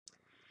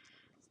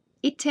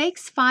It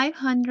takes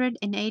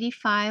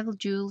 585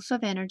 joules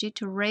of energy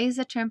to raise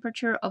the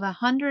temperature of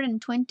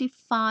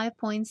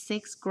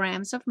 125.6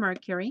 grams of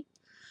mercury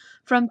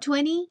from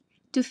 20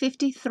 to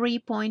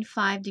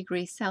 53.5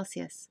 degrees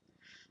Celsius.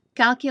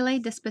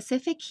 Calculate the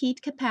specific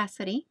heat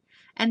capacity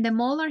and the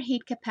molar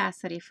heat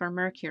capacity for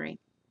mercury.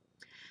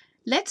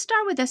 Let's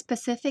start with the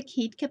specific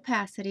heat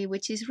capacity,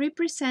 which is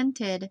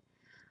represented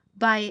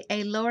by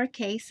a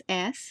lowercase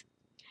s.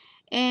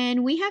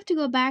 And we have to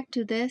go back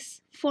to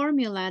this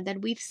formula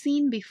that we've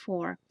seen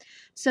before.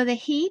 So the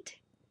heat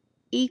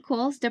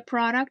equals the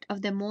product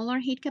of the molar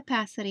heat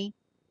capacity,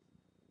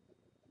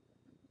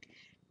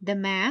 the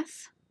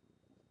mass,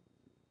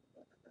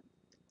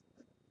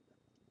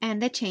 and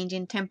the change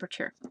in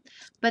temperature.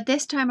 But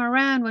this time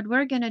around, what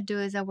we're going to do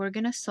is that we're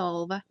going to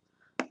solve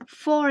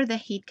for the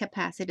heat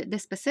capacity, the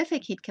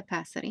specific heat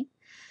capacity.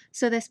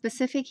 So the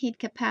specific heat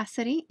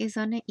capacity is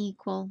going to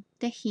equal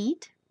the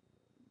heat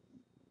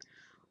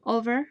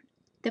over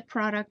the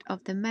product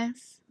of the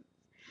mass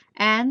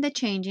and the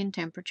change in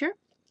temperature.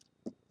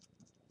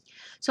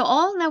 So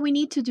all that we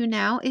need to do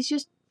now is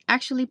just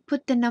actually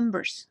put the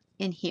numbers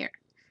in here.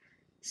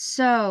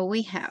 So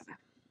we have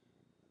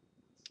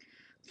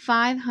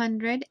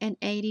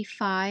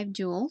 585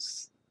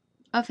 joules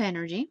of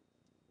energy,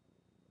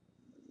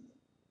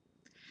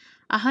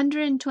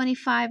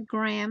 125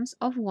 grams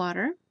of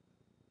water,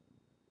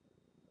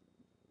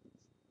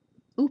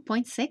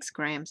 0.6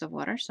 grams of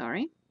water,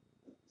 sorry.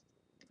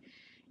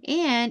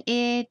 And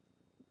the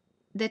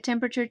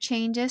temperature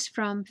changes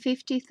from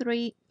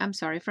 20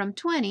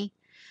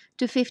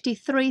 to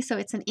 53, so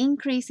it's an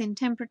increase in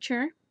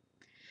temperature.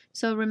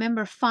 So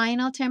remember,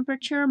 final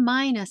temperature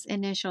minus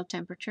initial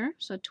temperature,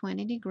 so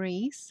 20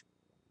 degrees.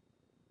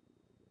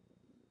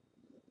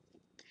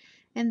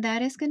 And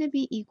that is going to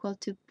be equal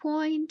to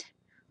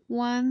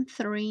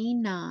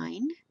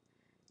 0.139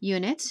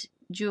 units,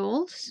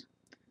 joules,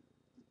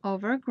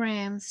 over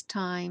grams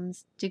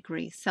times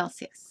degrees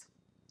Celsius.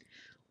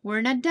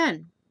 We're not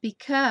done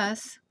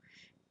because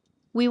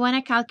we want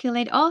to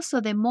calculate also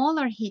the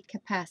molar heat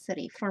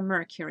capacity for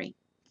mercury.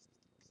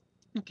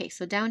 Okay,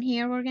 so down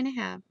here we're going to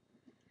have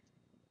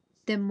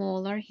the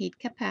molar heat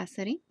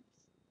capacity.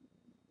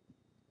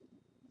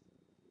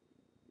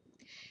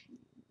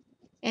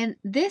 And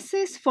this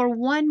is for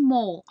 1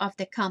 mole of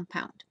the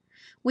compound.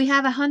 We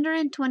have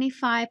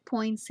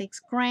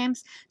 125.6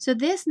 grams. So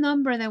this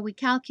number that we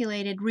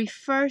calculated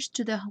refers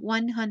to the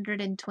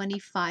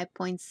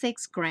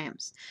 125.6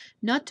 grams,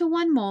 not to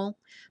 1 mole,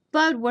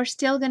 but we're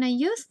still going to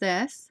use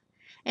this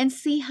and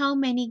see how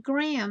many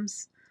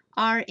grams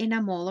are in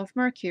a mole of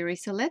mercury.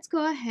 So let's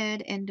go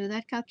ahead and do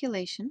that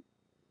calculation.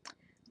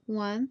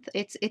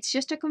 It's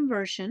just a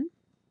conversion.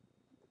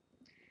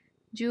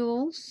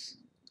 Joules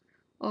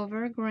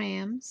over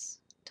grams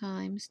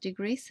times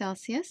degrees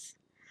Celsius.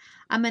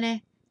 I'm going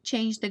to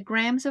change the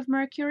grams of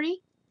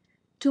mercury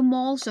to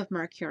moles of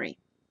mercury.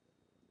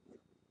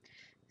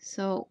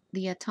 So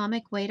the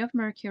atomic weight of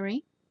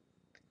mercury,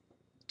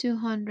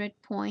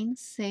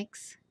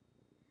 200.6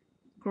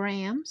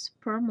 grams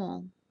per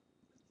mole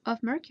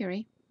of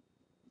mercury.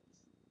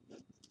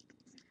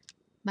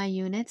 My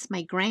units,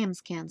 my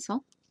grams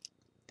cancel.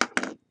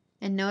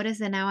 And notice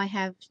that now I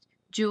have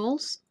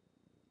joules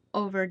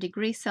over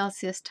degrees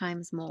Celsius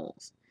times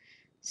moles.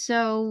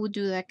 So we'll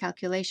do that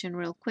calculation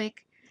real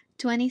quick.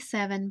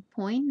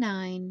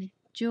 27.9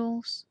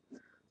 joules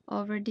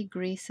over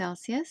degrees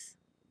Celsius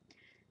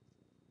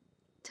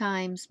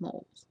times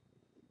moles.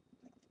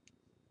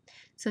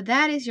 So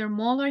that is your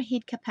molar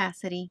heat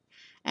capacity,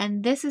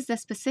 and this is the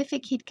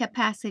specific heat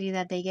capacity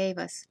that they gave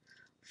us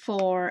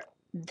for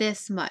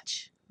this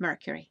much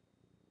mercury.